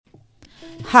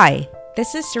Hi,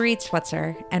 this is Sarit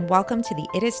Switzer, and welcome to the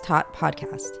It Is Taught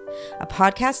podcast, a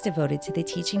podcast devoted to the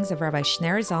teachings of Rabbi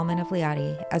Shneur Zalman of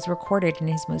Liadi as recorded in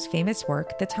his most famous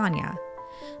work, the Tanya.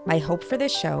 My hope for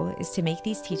this show is to make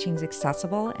these teachings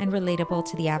accessible and relatable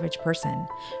to the average person,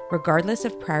 regardless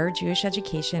of prior Jewish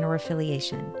education or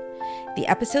affiliation. The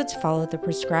episodes follow the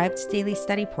prescribed daily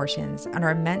study portions and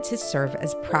are meant to serve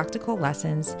as practical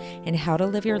lessons in how to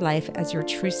live your life as your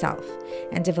true self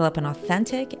and develop an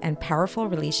authentic and powerful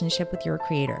relationship with your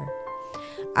Creator.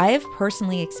 I have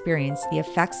personally experienced the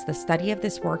effects the study of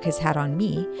this work has had on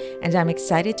me, and I'm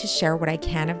excited to share what I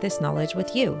can of this knowledge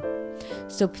with you.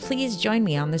 So please join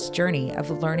me on this journey of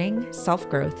learning,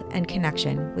 self-growth, and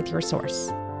connection with your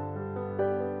source.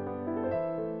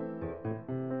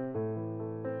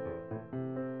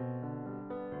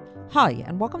 Hi,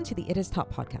 and welcome to the It Is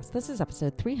Taught podcast. This is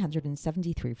episode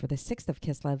 373 for the 6th of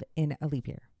Kislev in a leap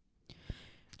year.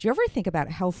 Do you ever think about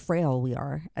how frail we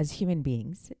are as human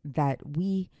beings, that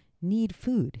we need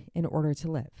food in order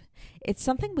to live? It's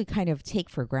something we kind of take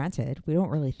for granted. We don't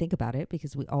really think about it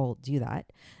because we all do that.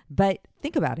 But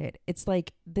think about it. It's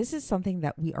like this is something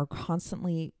that we are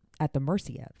constantly at the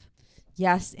mercy of.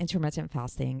 Yes, intermittent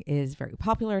fasting is very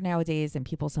popular nowadays, and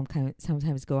people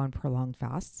sometimes go on prolonged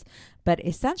fasts. But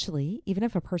essentially, even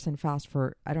if a person fasts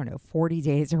for, 40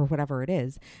 days or whatever it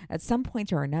is, at some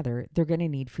point or another, they're going to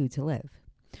need food to live.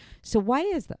 So why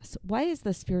is this? Why is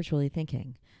this spiritually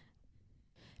thinking?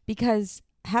 Because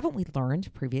haven't we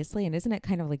learned previously, and isn't it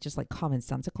kind of like just like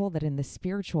commonsensical that in the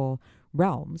spiritual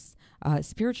realms,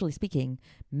 spiritually speaking,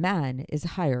 man is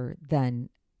higher than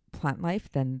plant life,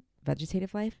 than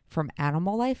vegetative life, from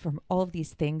animal life, from all of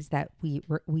these things that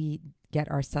we get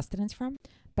our sustenance from,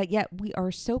 but yet we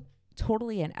are so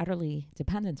totally and utterly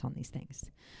dependent on these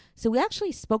things. So we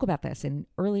actually spoke about this in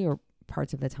earlier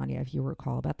parts of the Tanya, if you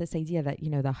recall, about this idea that,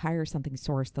 the higher something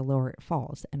source, the lower it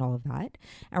falls and all of that.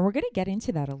 And we're going to get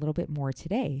into that a little bit more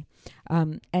today.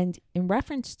 And in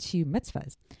reference to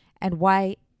mitzvahs and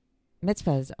why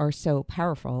mitzvahs are so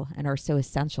powerful and are so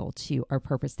essential to our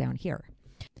purpose down here.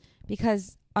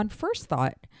 Because on first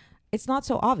thought, it's not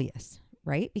so obvious,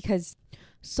 right? Because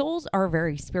souls are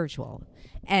very spiritual.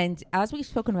 And as we've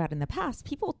spoken about in the past,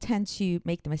 people tend to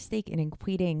make the mistake in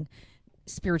equating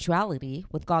spirituality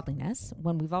with godliness,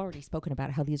 when we've already spoken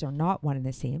about how these are not one and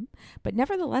the same. But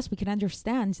nevertheless, we can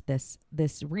understand this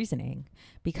reasoning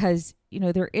because,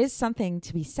 there is something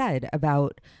to be said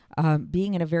about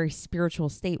being in a very spiritual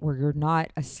state where you're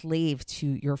not a slave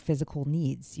to your physical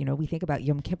needs. We think about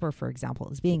Yom Kippur, for example,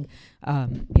 as being,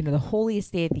 the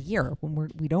holiest day of the year when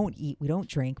we don't eat, we don't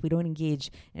drink, we don't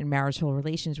engage in marital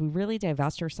relations. We really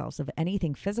divest ourselves of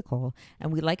anything physical,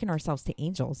 and we liken ourselves to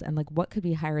angels. And like, what could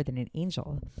be higher than an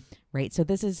angel, right? So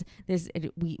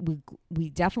we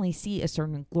definitely see a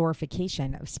certain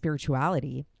glorification of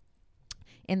spirituality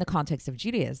in the context of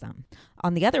Judaism.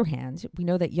 On the other hand, we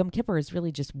know that Yom Kippur is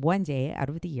really just one day out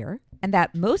of the year, and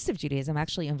that most of Judaism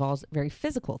actually involves very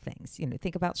physical things.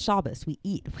 Think about Shabbos. We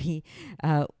eat, we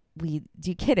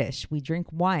do Kiddush, we drink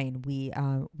wine, we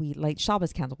light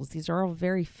Shabbos candles. These are all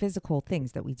very physical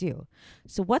things that we do.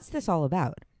 So what's this all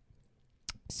about?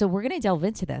 So we're going to delve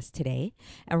into this today,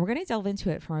 and we're going to delve into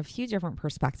it from a few different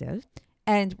perspectives,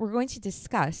 and we're going to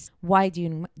discuss why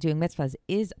doing mitzvahs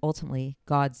is ultimately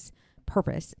God's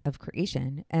purpose of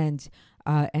creation, and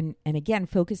again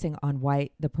focusing on why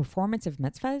the performance of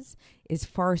mitzvahs is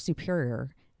far superior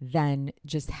than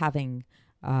just having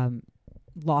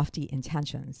lofty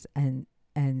intentions and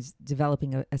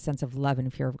developing a sense of love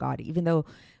and fear of God. Even though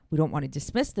we don't want to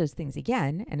dismiss those things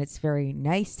again, and it's very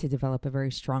nice to develop a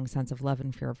very strong sense of love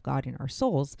and fear of God in our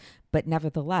souls, but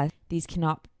nevertheless, these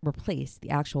cannot replace the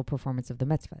actual performance of the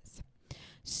mitzvahs.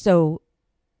 So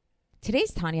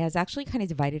today's Tanya is actually kind of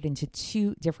divided into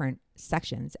two different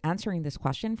sections, answering this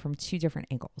question from two different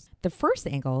angles. The first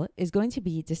angle is going to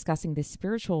be discussing the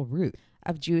spiritual root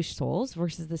of Jewish souls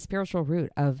versus the spiritual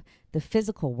root of the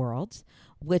physical world,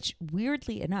 which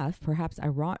weirdly enough, perhaps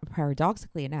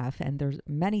paradoxically enough, and there's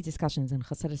many discussions in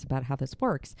Chassidus about how this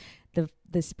works,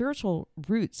 the spiritual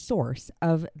root source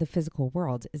of the physical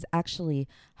world is actually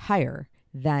higher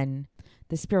than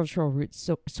the spiritual root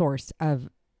source of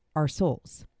our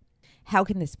souls. How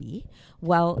can this be?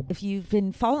 Well, if you've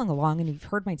been following along and you've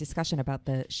heard my discussion about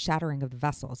the shattering of the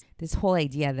vessels, this whole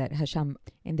idea that Hashem,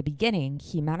 in the beginning,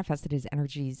 he manifested his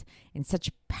energies in such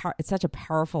a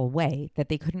powerful way that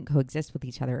they couldn't coexist with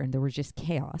each other, and there was just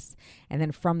chaos. And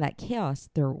then from that chaos,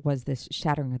 there was this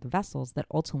shattering of the vessels that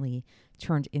ultimately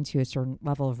turned into a certain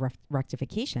level of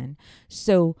rectification.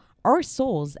 So our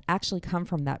souls actually come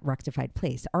from that rectified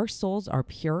place. Our souls are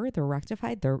pure, they're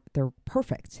rectified, they're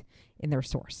perfect in their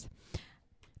source.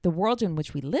 The world in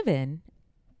which we live in,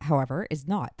 however, is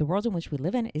not. The world in which we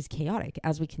live in is chaotic,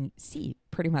 as we can see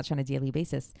pretty much on a daily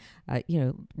basis.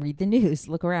 Read the news,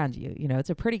 look around you. It's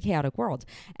a pretty chaotic world.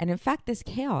 And in fact, this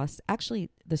chaos, actually,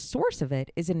 the source of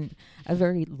it is in a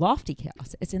very lofty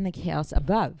chaos. It's in the chaos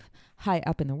above, high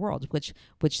up in the world, which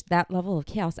that level of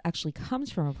chaos actually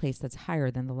comes from a place that's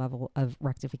higher than the level of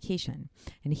rectification.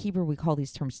 In Hebrew, we call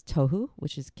these terms tohu,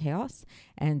 which is chaos,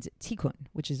 and tikkun,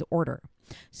 which is order.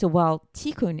 So while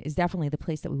tikkun is definitely the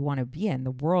place that we want to be in,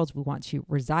 the world we want to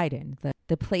reside in,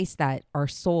 the place that our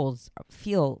souls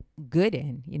feel good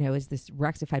in, is this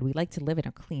rectified. We like to live in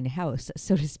a clean house,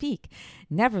 so to speak.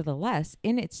 Nevertheless,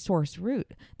 in its source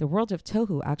root, the world of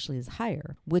tohu actually is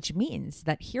higher, which means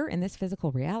that here in this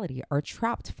physical reality are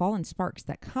trapped fallen sparks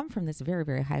that come from this very,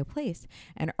 very high place.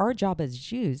 And our job as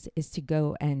Jews is to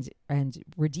go and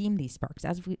redeem these sparks.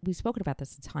 As we've spoken about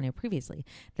this in Tanya previously,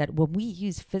 that when we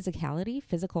use physicality,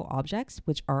 physical objects,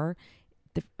 which are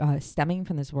stemming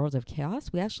from this world of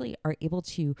chaos, we actually are able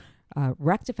to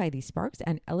rectify these sparks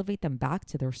and elevate them back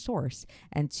to their source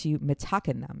and to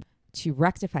mitaken them, to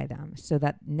rectify them, so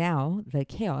that now the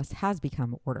chaos has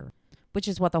become order, which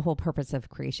is what the whole purpose of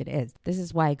creation is. This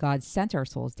is why God sent our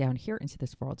souls down here into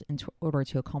this world in order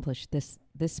to accomplish this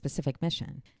specific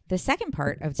mission. The second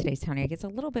part of today's Tanya gets a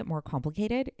little bit more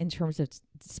complicated in terms of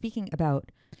speaking about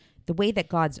the way that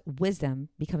God's wisdom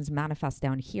becomes manifest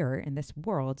down here in this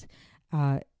world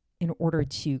in order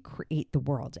to create the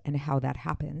world, and how that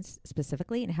happens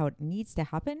specifically, and how it needs to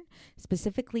happen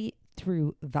specifically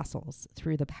through vessels,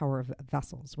 through the power of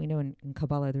vessels. We know in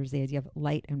Kabbalah there's the idea of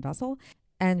light and vessel,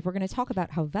 and we're going to talk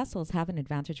about how vessels have an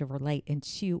advantage over light in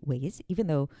two ways, even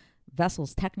though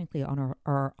vessels technically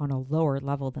are on a lower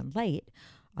level than light.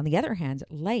 On the other hand,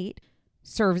 light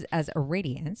serves as a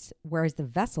radiance, whereas the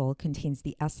vessel contains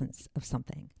the essence of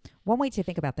something. One way to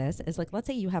think about this is like, let's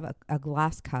say you have a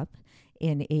glass cup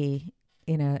in a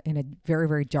very,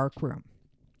 very dark room,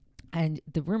 and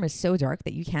the room is so dark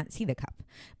that you can't see the cup.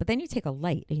 But then you take a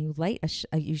light and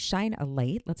you shine a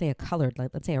light, let's say a colored light,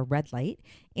 let's say a red light,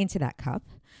 into that cup.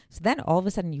 So then all of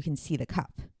a sudden you can see the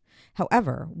cup.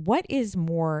 However, what is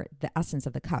more the essence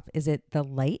of the cup? Is it the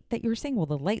light that you're seeing? Well,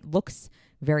 the light looks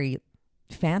very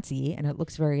fancy and it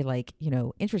looks very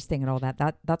interesting and all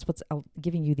that's what's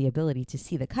giving you the ability to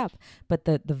see the cup. But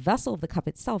the vessel of the cup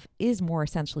itself is more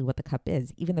essentially what the cup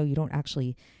is, even though you don't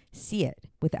actually see it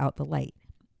without the light,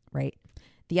 right?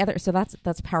 So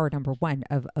that's power number one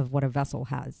of what a vessel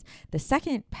has. The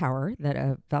second power that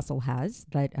a vessel has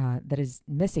that is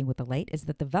missing with the light is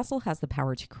that the vessel has the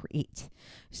power to create.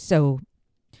 So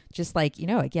just like,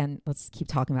 again, let's keep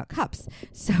talking about cups.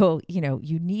 So,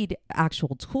 you need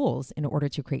actual tools in order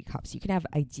to create cups. You can have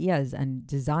ideas and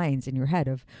designs in your head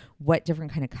of what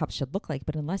different kind of cups should look like.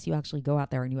 But unless you actually go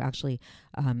out there and you actually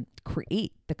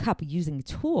create the cup using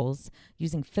tools,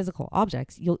 using physical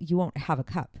objects, you won't have a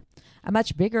cup. A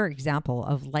much bigger example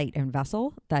of light and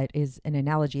vessel that is an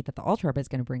analogy that the Alter Rebbe is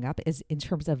going to bring up is in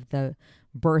terms of the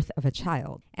birth of a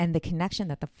child and the connection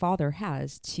that the father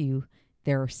has to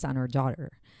their son or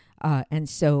daughter.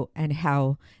 And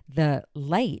how the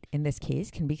light in this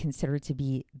case can be considered to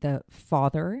be the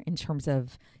father in terms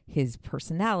of his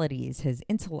personalities, his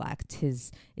intellect,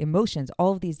 his emotions,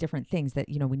 all of these different things that,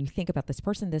 when you think about this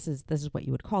person, this is what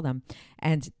you would call them.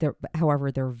 And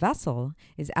however, their vessel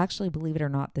is actually, believe it or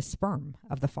not, the sperm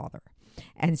of the father.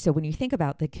 And so when you think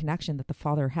about the connection that the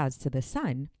father has to the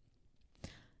son,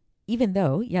 even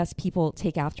though, yes, people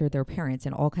take after their parents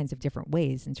in all kinds of different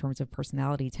ways in terms of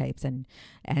personality types and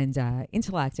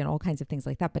intellect and all kinds of things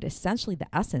like that, but essentially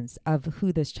the essence of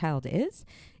who this child is,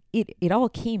 it all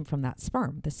came from that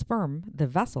sperm. The sperm, the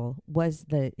vessel, was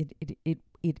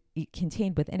it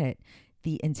contained within it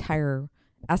the entire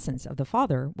essence of the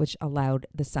father, which allowed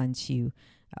the son to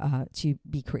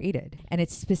be created. And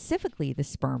it's specifically the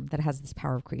sperm that has this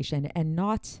power of creation, and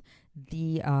not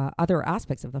the other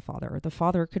aspects of the father. The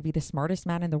father could be the smartest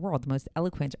man in the world, the most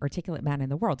eloquent, articulate man in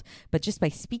the world, but just by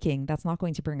speaking, that's not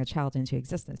going to bring a child into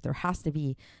existence. There has to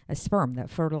be a sperm that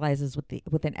fertilizes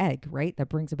with an egg, right? That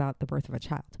brings about the birth of a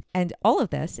child. And all of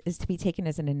this is to be taken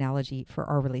as an analogy for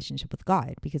our relationship with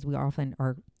God, because we often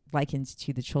are likened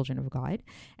to the children of God,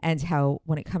 and how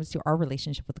when it comes to our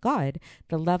relationship with God,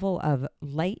 the level of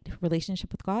light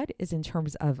relationship with God is in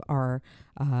terms of our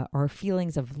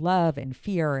feelings of love and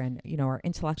fear, and our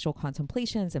intellectual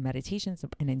contemplations and meditations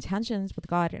and intentions with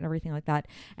God and everything like that.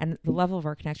 And the level of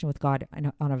our connection with God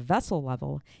on a vessel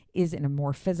level is in a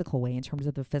more physical way in terms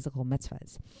of the physical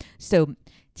mitzvahs. So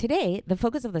today, the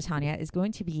focus of the Tanya is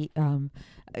going to be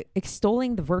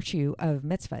extolling the virtue of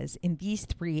mitzvahs in these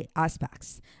three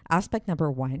aspects. Aspect number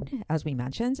one, as we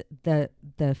mentioned, the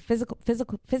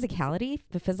physicality,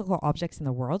 the physical objects in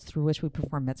the world through which we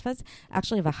perform mitzvahs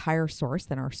actually have a higher source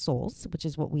than our souls, which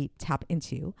is what we tap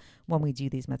into when we do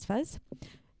these mitzvahs.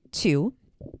 2,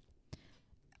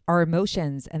 our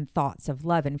emotions and thoughts of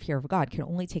love and fear of God can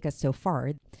only take us so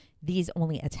far. These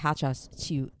only attach us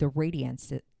to the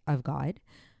radiance of God.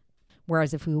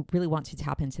 Whereas if we really want to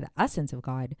tap into the essence of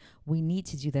God, we need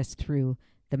to do this through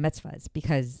the mitzvahs,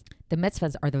 because the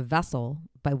mitzvahs are the vessel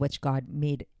by which God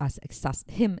made us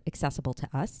him accessible to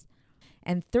us.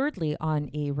 And thirdly, on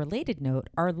a related note,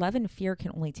 our love and fear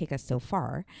can only take us so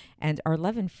far. And our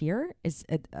love and fear is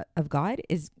of God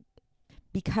is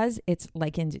because it's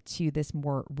likened to this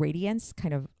more radiance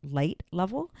kind of light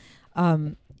level.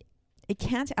 It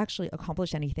can't actually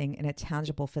accomplish anything in a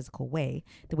tangible physical way,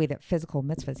 the way that physical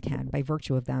mitzvahs can, by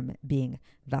virtue of them being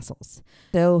vessels.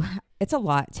 So it's a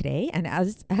lot today. And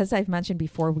as I've mentioned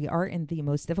before, we are in the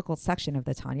most difficult section of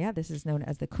the Tanya. This is known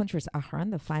as the Kuntras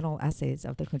Achron, the final essays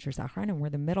of the Kuntras Achron, and we're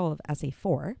in the middle of essay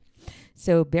 4.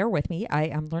 So bear with me. I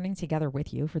am learning together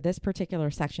with you. For this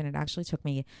particular section, it actually took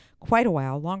me quite a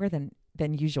while, longer than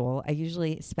usual. I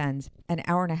usually spend an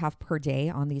hour and a half per day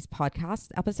on these podcast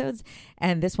episodes,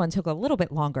 and this one took a little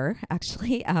bit longer,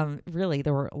 actually. Really,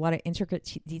 there were a lot of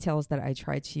intricate details that I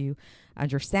tried to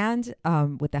understand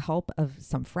with the help of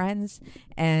some friends.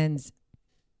 And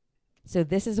so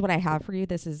this is what I have for you.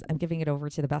 I'm giving it over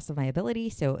to the best of my ability.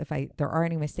 So if there are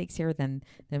any mistakes here, then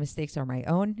the mistakes are my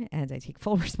own, and I take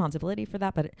full responsibility for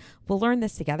that. But we'll learn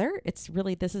this together.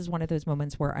 This is one of those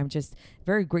moments where I'm just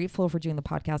very grateful for doing the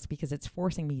podcast, because it's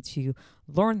forcing me to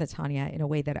learn the Tanya in a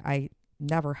way that I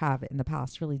never have in the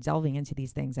past, really delving into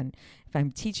these things. And if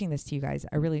I'm teaching this to you guys,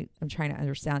 I'm trying to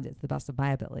understand it to the best of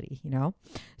my ability,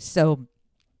 So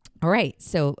all right.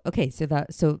 So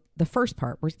the first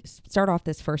part, we start off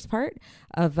this first part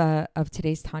of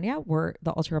today's Tanya, where the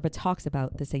Alter Rebbe talks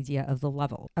about this idea of the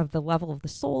level of the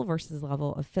soul versus the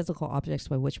level of physical objects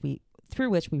through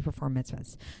which we perform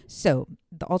mitzvahs. So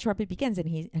the Alter Rebbe begins, and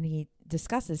he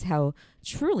discusses how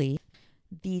truly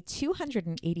the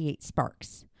 288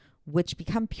 sparks which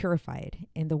become purified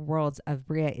in the worlds of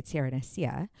Bria, Itzir, and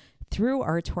Asiya through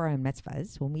our Torah and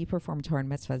mitzvahs, when we perform Torah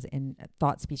and mitzvahs in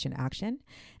thought, speech, and action,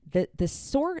 the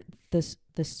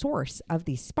source of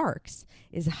these sparks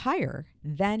is higher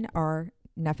than our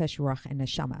nefesh, ruach, and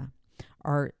neshama,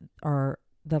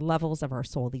 the levels of our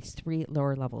soul, these 3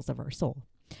 lower levels of our soul.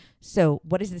 So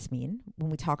what does this mean when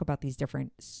we talk about these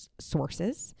different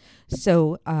sources?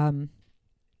 So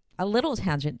a little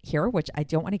tangent here, which I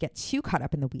don't want to get too caught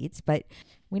up in the weeds, but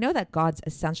we know that God's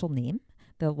essential name,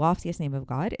 the loftiest name of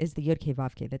God, is the Yud Kei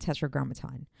Vav Kei, the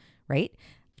Tetragrammaton, right?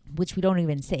 Which we don't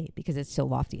even say because it's so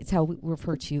lofty. It's how we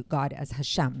refer to God as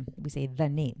Hashem. We say the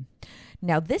name.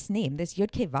 Now, this name, this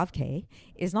Yud Kei Vav Kei,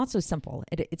 is not so simple.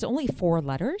 It's only 4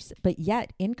 letters, but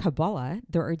yet in Kabbalah,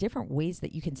 there are different ways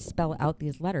that you can spell out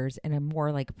these letters in a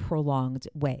more like prolonged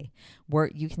way,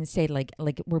 where you can say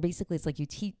where basically it's like you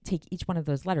take each one of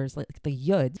those letters, like the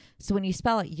Yud. So when you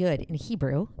spell out Yud in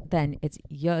Hebrew, then it's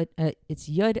Yud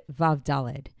Vav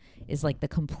Daled is like the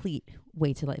complete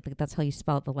way to like that's how you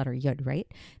spell out the letter Yud, right?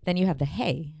 Then you have the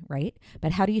Hey, right?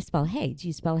 But how do you spell Hey? Do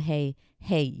you spell Hey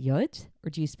Yud, or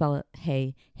do you spell it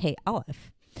Hey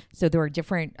Aleph? So there are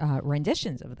different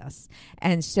renditions of this.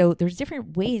 And so there's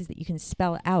different ways that you can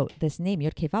spell out this name,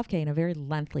 Yud Kei Vav Kei, in a very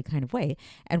lengthy kind of way.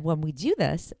 And when we do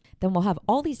this, then we'll have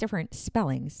all these different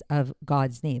spellings of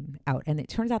God's name out. And it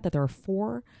turns out that there are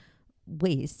 4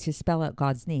 ways to spell out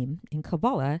God's name in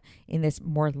Kabbalah in this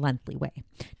more lengthy way.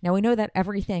 Now, we know that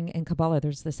everything in Kabbalah,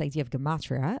 there's this idea of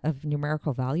gematria, of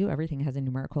numerical value. Everything has a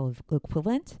numerical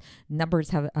equivalent. Letters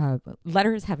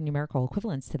have numerical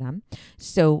equivalents to them.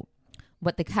 So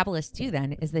what the Kabbalists do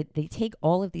then is that they take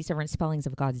all of these different spellings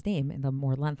of God's name in the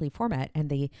more lengthy format, and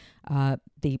they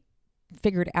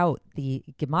figured out the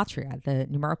gematria, the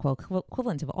numerical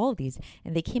equivalent of all of these,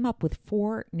 and they came up with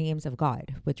 4 names of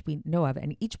God, which we know of,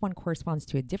 and each one corresponds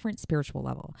to a different spiritual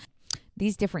level.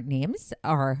 These different names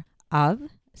are Av,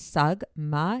 Sag,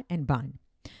 Ma, and Ban.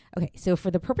 Okay, so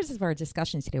for the purposes of our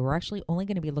discussion today, we're actually only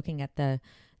going to be looking at the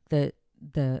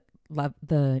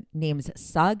names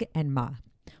Sag and Ma,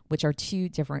 which are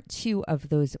two of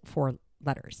those 4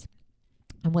 letters.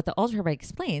 And what the Alter Rebbe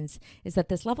explains is that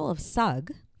this level of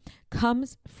Sag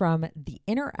comes from the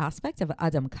inner aspect of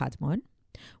Adam Kadmon,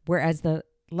 whereas the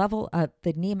level of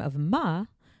the name of Ma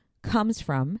comes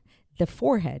from the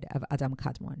forehead of Adam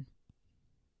Kadmon.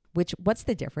 What's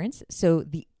the difference? So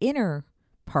the inner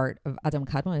part of Adam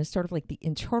Kadmon is sort of like the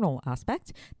internal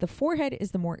aspect. The forehead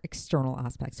is the more external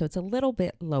aspect. So it's a little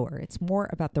bit lower. It's more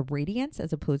about the radiance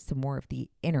as opposed to more of the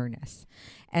innerness.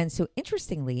 And so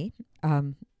interestingly,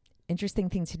 interesting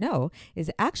thing to know is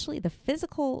actually the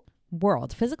physical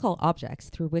world, physical objects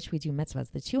through which we do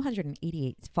mitzvahs, the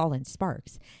 288 fallen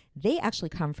sparks, they actually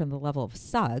come from the level of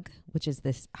sag, which is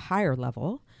this higher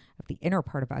level of the inner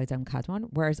part of Adam Kadmon,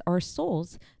 whereas our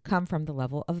souls come from the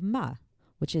level of ma,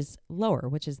 which is lower,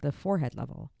 which is the forehead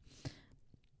level.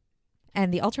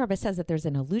 And the Alter Rebbe says that there's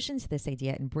an allusion to this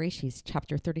idea in Bereshis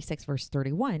chapter 36, verse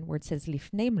 31, where it says,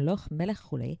 Lifnei Meloch melech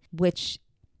chule, which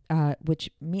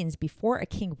means before a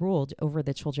king ruled over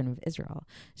the children of Israel.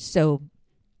 So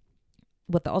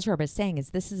what the Alter Rebbe is saying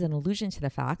is this is an allusion to the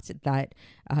fact that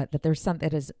there's some,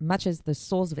 that as much as the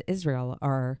souls of Israel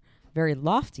are very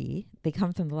lofty, they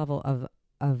come from the level of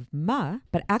ma,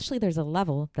 but actually there's a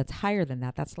level that's higher than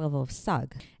that. That's the level of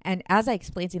sag. And as I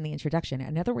explained in the introduction,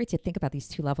 another way to think about these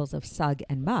two levels of sag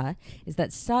and ma is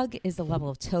that sag is the level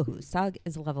of tohu. Sag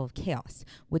is the level of chaos,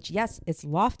 which, yes, it's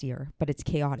loftier, but it's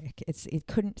chaotic. It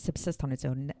couldn't subsist on its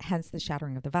own, hence the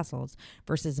shattering of the vessels.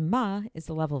 Versus ma is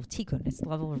the level of tikkun. It's the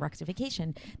level of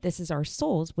rectification. This is our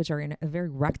souls, which are in a very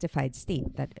rectified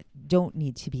state that don't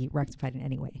need to be rectified in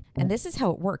any way. And this is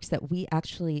how it works, that we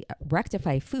actually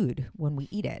rectify food when we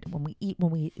eat it.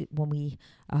 When we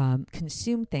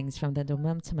consume things from the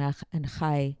domem tzemach and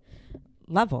chai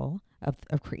level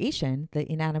of creation, the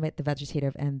inanimate, the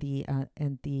vegetative, and the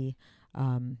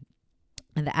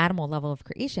animal level of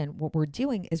creation, what we're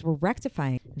doing is we're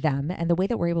rectifying them. And the way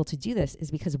that we're able to do this is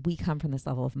because we come from this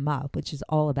level of ma, which is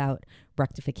all about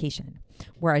rectification.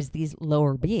 Whereas these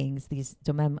lower beings, these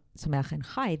domem, tzemach, and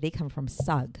chai, they come from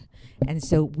sag. And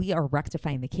so we are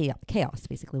rectifying the chaos,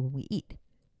 basically, when we eat.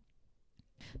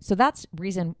 So that's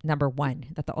reason number one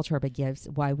that the Alter Rebbe gives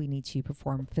why we need to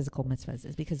perform physical mitzvahs,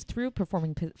 is because through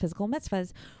performing physical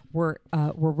mitzvahs, we're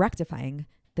rectifying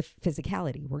the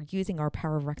physicality. We're using our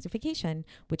power of rectification,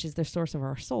 which is the source of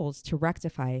our souls, to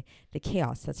rectify the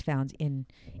chaos that's found in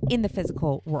the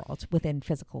physical world, within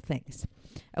physical things.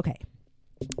 Okay.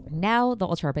 Now the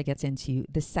Alter Rebbe gets into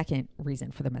the second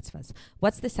reason for the mitzvahs.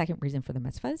 What's the second reason for the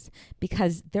mitzvahs?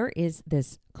 Because there's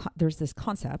this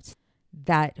concept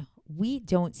that we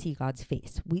don't see God's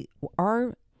face.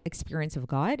 Our experience of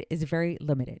God is very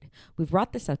limited. We've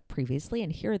brought this up previously,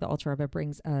 and here the Alter Rebbe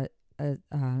brings a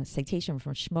citation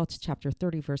from Shemot chapter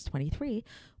 30, verse 23,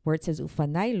 where it says,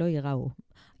 "Ufanai lo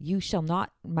yirau,"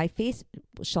 my face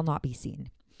shall not be seen.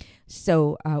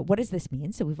 So what does this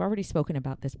mean? So we've already spoken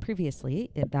about this previously,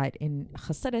 that in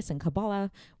Chassidus and Kabbalah,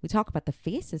 we talk about the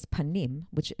face as panim,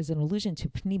 which is an allusion to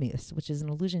pnimius, which is an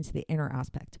allusion to the inner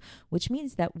aspect, which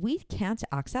means that we can't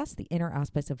access the inner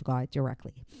aspects of God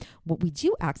directly. What we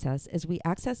do access is we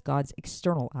access God's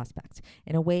external aspect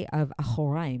in a way of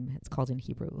achoraim, it's called in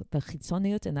Hebrew, the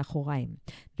chitzoniut and the achoraim,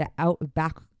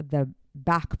 the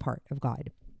back part of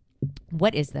God.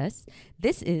 What is this?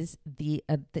 This is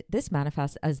this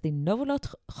manifests as the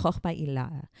novelot chochma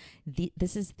ilah.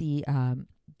 This is the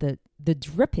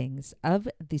drippings of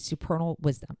the supernal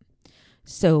wisdom.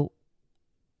 So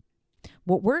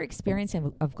what we're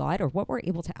experiencing of God, or what we're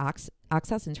able to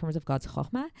access in terms of God's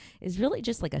chokhmah, is really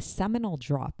just like a seminal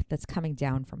drop that's coming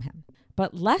down from him.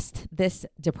 But lest this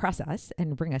depress us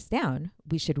and bring us down,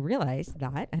 we should realize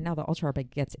that, and now the Alter Rebbe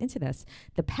gets into this,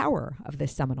 the power of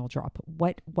this seminal drop.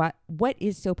 What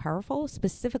is so powerful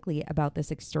specifically about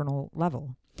this external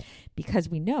level? Because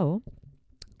we know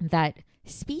that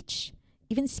speech,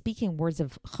 even speaking words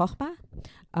of chokhmah,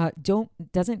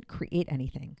 doesn't create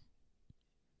anything.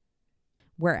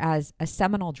 Whereas a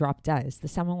seminal drop does. The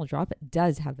seminal drop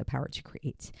does have the power to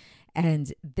create.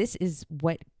 And this is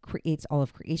what creates all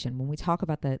of creation. When we talk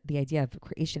about the idea of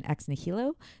creation ex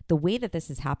nihilo, the way that this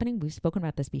is happening, we've spoken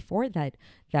about this before, that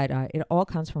it all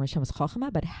comes from Hashem's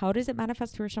chokhmah, but how does it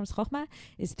manifest through Hashem's chokhmah?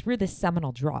 Is through this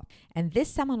seminal drop. And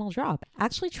this seminal drop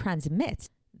actually transmits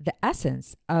the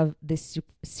essence of this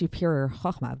superior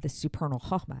chokhmah, of this supernal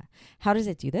chokhmah. How does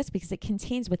it do this? Because it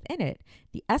contains within it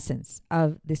the essence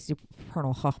of this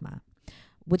supernal chokhmah,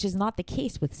 which is not the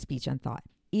case with speech and thought,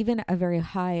 even a very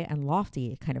high and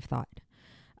lofty kind of thought.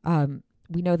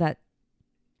 We know that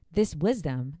this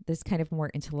wisdom, this kind of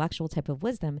more intellectual type of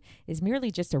wisdom, is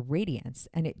merely just a radiance,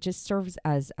 and it just serves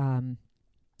as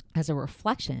a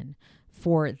reflection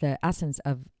for the essence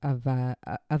of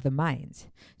the mind.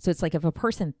 So it's like if a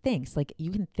person thinks, like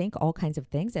you can think all kinds of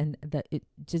things, and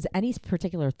does any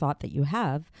particular thought that you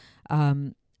have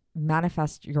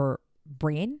manifest your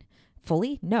brain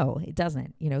fully? No, it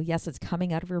doesn't. Yes, it's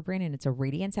coming out of your brain and it's a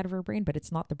radiance out of your brain, but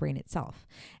it's not the brain itself.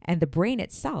 And the brain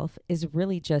itself is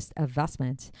really just a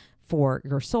vestment for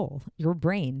your soul. Your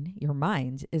brain, your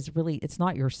mind is really, it's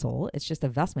not your soul. It's just a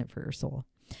vestment for your soul.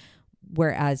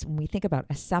 Whereas when we think about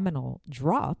a seminal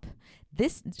drop,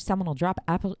 this seminal drop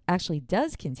actually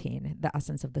does contain the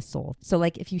essence of the soul. So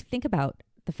like if you think about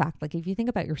the fact, like if you think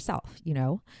about yourself,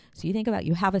 so you think about,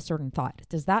 you have a certain thought.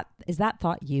 Is that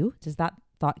thought you? Does that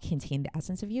thought contain the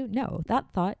essence of you? No,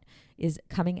 that thought is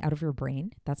coming out of your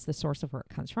brain. That's the source of where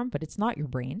it comes from, but it's not your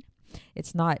brain.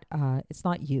 It's not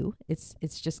you.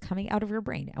 It's just coming out of your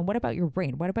brain. And what about your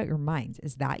brain? What about your mind?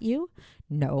 Is that you?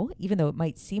 No, even though it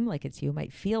might seem like it's you,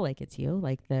 might feel like it's you,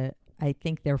 like I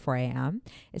think, therefore I am.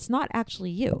 It's not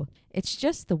actually you. It's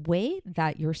just the way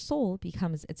that your soul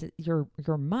becomes,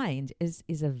 your mind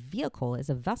is a vehicle, is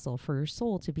a vessel for your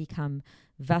soul to become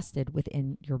vested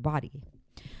within your body.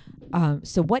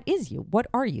 So what is you? What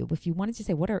are you? If you wanted to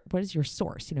say, what is your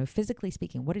source? Physically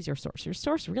speaking, what is your source? Your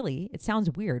source really, it sounds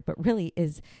weird, but really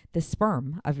is the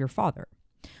sperm of your father,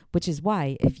 which is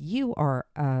why if you are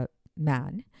a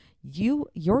man,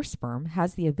 your sperm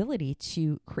has the ability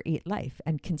to create life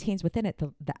and contains within it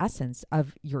the essence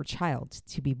of your child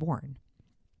to be born.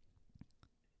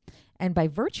 And by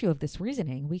virtue of this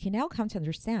reasoning, we can now come to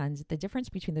understand the difference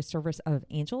between the service of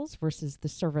angels versus the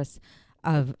service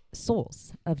of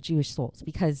souls, of Jewish souls,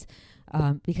 because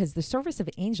the service of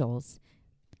angels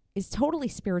is totally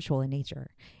spiritual in nature.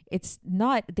 It's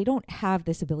not, they don't have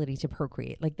this ability to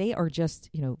procreate. Like they are just,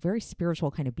 very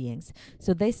spiritual kind of beings.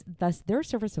 So thus their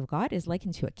service of God is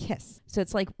likened to a kiss. So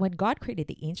it's like when God created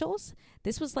the angels,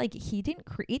 this was like, he didn't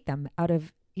create them out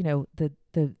of,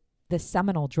 the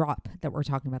seminal drop that we're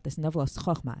talking about, this Nevulas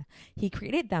Chochmah. He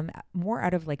created them more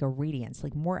out of like a radiance,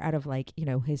 like more out of like,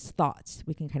 his thoughts.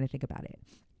 We can kind of think about it.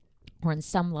 Or in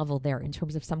some level there in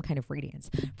terms of some kind of radiance.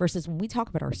 Versus when we talk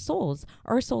about our souls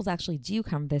actually do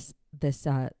come the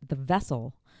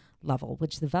vessel level,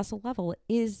 which the vessel level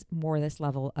is more this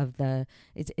level of the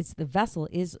vessel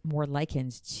is more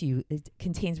likened to, it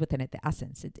contains within it the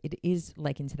essence. It is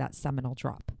likened to that seminal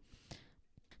drop.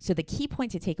 So the key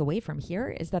point to take away from here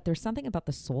is that there's something about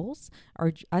the souls,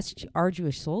 our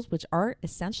Jewish souls, which are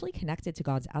essentially connected to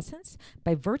God's essence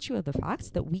by virtue of the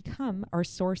fact that our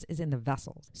source is in the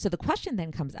vessels. So the question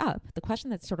then comes up, the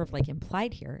question that's sort of like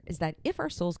implied here is that if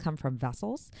our souls come from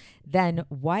vessels, then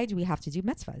why do we have to do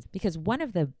mitzvahs? Because one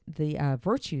of the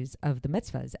virtues of the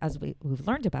mitzvahs, as we've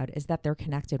learned about, is that they're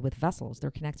connected with vessels. They're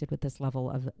connected with this level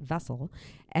of vessel.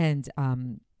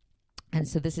 And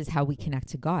so this is how we connect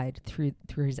to God through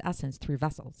his essence, through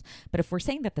vessels. But if we're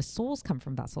saying that the souls come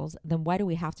from vessels, then why do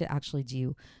we have to actually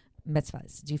do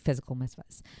mitzvahs, do physical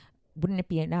mitzvahs? Wouldn't it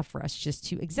be enough for us just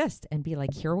to exist and be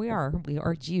like, here we are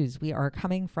Jews, we are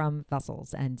coming from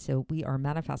vessels. And so we are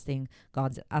manifesting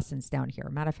God's essence down here,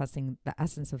 manifesting the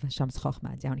essence of Hashem's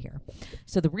Chochmah down here.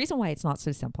 So the reason why it's not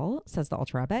so simple, says the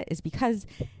Alter Rebbe, is because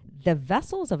the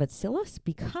vessels of Atzilus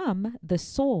become the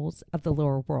souls of the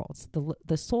lower worlds,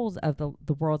 the souls of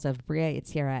the worlds of Bria,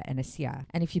 Yetzirah, and Asiya.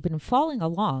 And if you've been following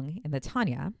along in the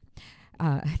Tanya,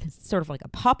 it's sort of like a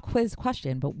pop quiz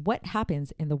question, but what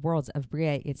happens in the worlds of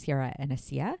Bria, Yetzirah, and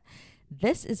Asiya?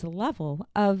 This is a level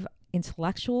of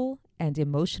intellectual and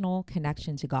emotional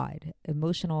connection to God,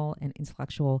 emotional and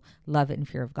intellectual love and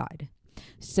fear of God.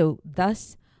 So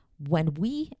thus, when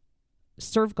we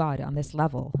serve God on this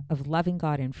level of loving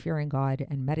God and fearing God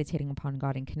and meditating upon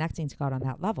God and connecting to God on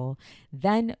that level,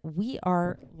 then we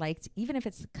are liked, even if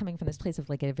it's coming from this place of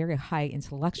like a very high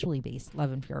intellectually based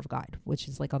love and fear of God, which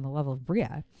is like on the level of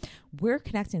Bria, we're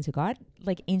connecting to God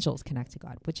like angels connect to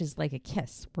God, which is like a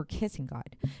kiss. We're kissing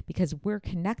God because we're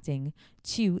connecting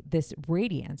to this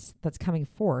radiance that's coming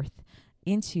forth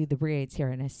into the Bria,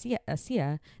 Yetzirah, and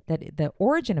Asiya, that the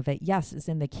origin of it, yes, is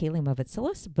in the Kalim of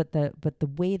Atzilus, but the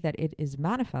way that it is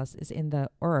manifest is in the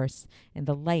Urs, in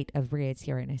the light of Bria,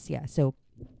 Yetzirah, and Asiya. So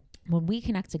when we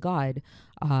connect to God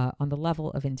on the level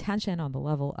of intention, on the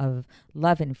level of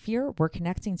love and fear, we're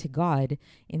connecting to God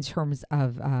in terms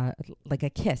of like a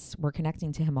kiss. We're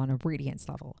connecting to him on a radiance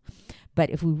level. But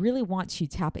if we really want to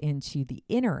tap into the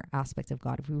inner aspect of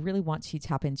God, if we really want to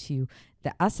tap into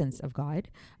the essence of God,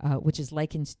 which is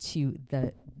likened to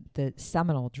the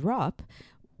seminal drop,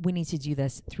 we need to do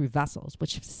this through vessels,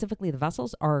 which specifically the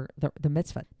vessels are the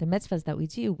mitzvah, the mitzvahs that we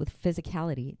do with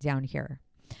physicality down here.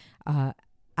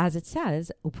 As it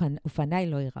says,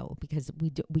 because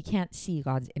we can't see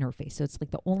God's interface. So it's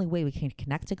like the only way we can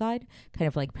connect to God, kind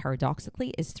of like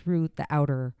paradoxically, is through the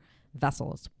outer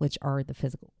vessels, which are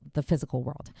the physical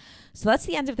world. So that's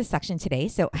the end of the section today.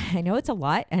 So I know it's a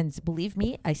lot, and believe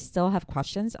me, I still have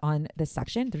questions on this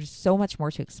section. There's so much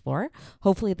more to explore.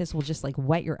 Hopefully this will just like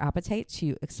whet your appetite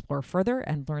to explore further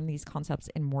and learn these concepts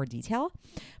in more detail.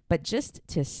 But just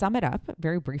to sum it up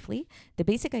very briefly, the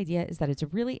basic idea is that it's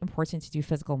really important to do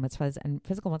physical mitzvahs, and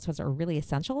physical mitzvahs are really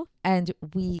essential. And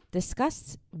we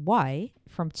discussed why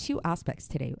from two aspects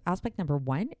today. Aspect number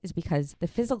one is because the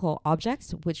physical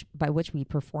objects by which we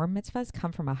perform mitzvahs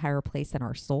come from a higher place than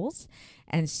our souls.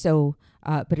 And so,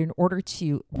 but in order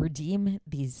to redeem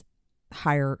these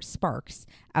higher sparks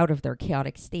out of their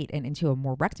chaotic state and into a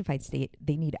more rectified state,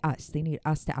 they need us. They need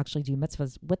us to actually do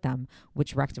mitzvahs with them,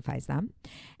 which rectifies them.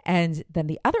 And then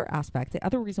the other aspect, the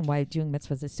other reason why doing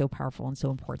mitzvahs is so powerful and so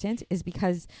important is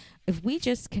because if we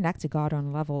just connect to God on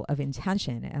a level of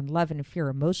intention and love and fear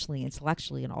emotionally,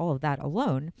 intellectually, and all of that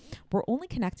alone, we're only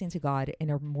connecting to God in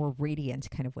a more radiant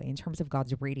kind of way, in terms of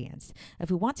God's radiance. If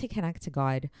we want to connect to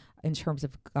God in terms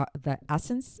of God, the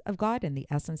essence of God and the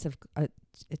essence of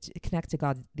connect to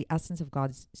God, the essence of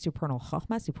God's supernal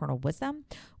chokhmah, supernal wisdom,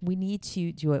 we need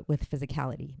to do it with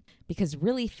physicality. Because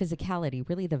really physicality,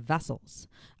 really the vessels,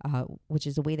 which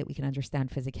is a way that we can understand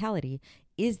physicality,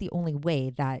 is the only way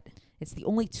that it's the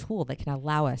only tool that can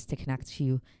allow us to connect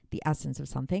to the essence of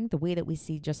something. The way that we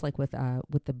see, just like with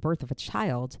the birth of a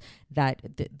child, that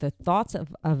the thoughts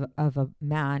of a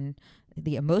man,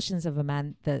 the emotions of a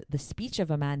man, the speech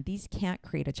of a man, these can't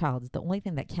create a child. The only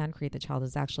thing that can create the child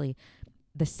is actually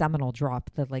the seminal drop,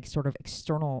 the like sort of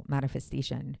external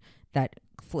manifestation that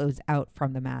flows out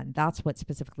from the man. That's what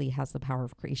specifically has the power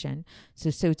of creation.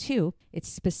 So too, it's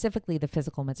specifically the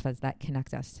physical mitzvahs that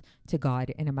connect us to God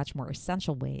in a much more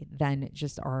essential way than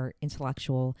just our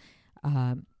intellectual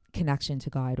connection to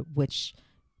God, which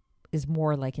is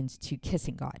more like into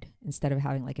kissing God instead of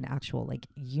having like an actual like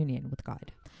union with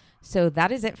God. So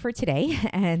that is it for today.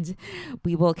 And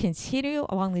we will continue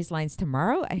along these lines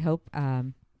tomorrow. I hope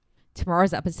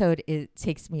tomorrow's episode, it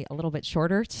takes me a little bit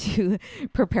shorter to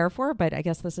prepare for, but I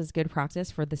guess this is good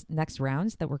practice for this next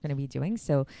round that we're going to be doing.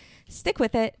 So stick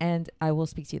with it, and I will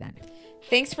speak to you then.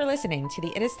 Thanks for listening to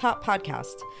the It Is Taught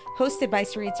podcast, hosted by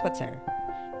Sarit Switzer.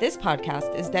 This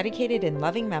podcast is dedicated in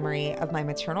loving memory of my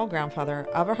maternal grandfather,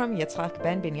 Avraham Yitzchak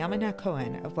ben Binyamin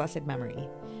HaKohen of blessed memory.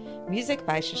 Music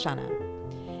by Shoshana.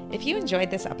 If you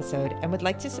enjoyed this episode and would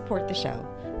like to support the show,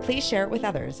 please share it with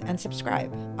others and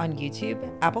subscribe on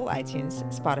YouTube, Apple iTunes,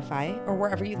 Spotify, or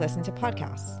wherever you listen to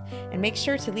podcasts. And make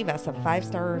sure to leave us a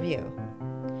 5-star review.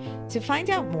 To find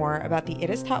out more about the It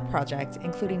Is Taught project,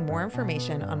 including more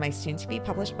information on my soon-to-be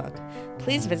published book,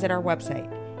 please visit our website,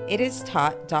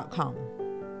 itistaught.com.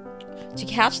 To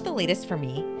catch the latest from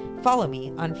me, follow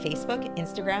me on Facebook,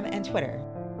 Instagram, and Twitter.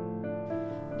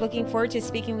 Looking forward to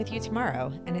speaking with you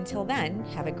tomorrow, and until then,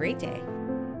 have a great day.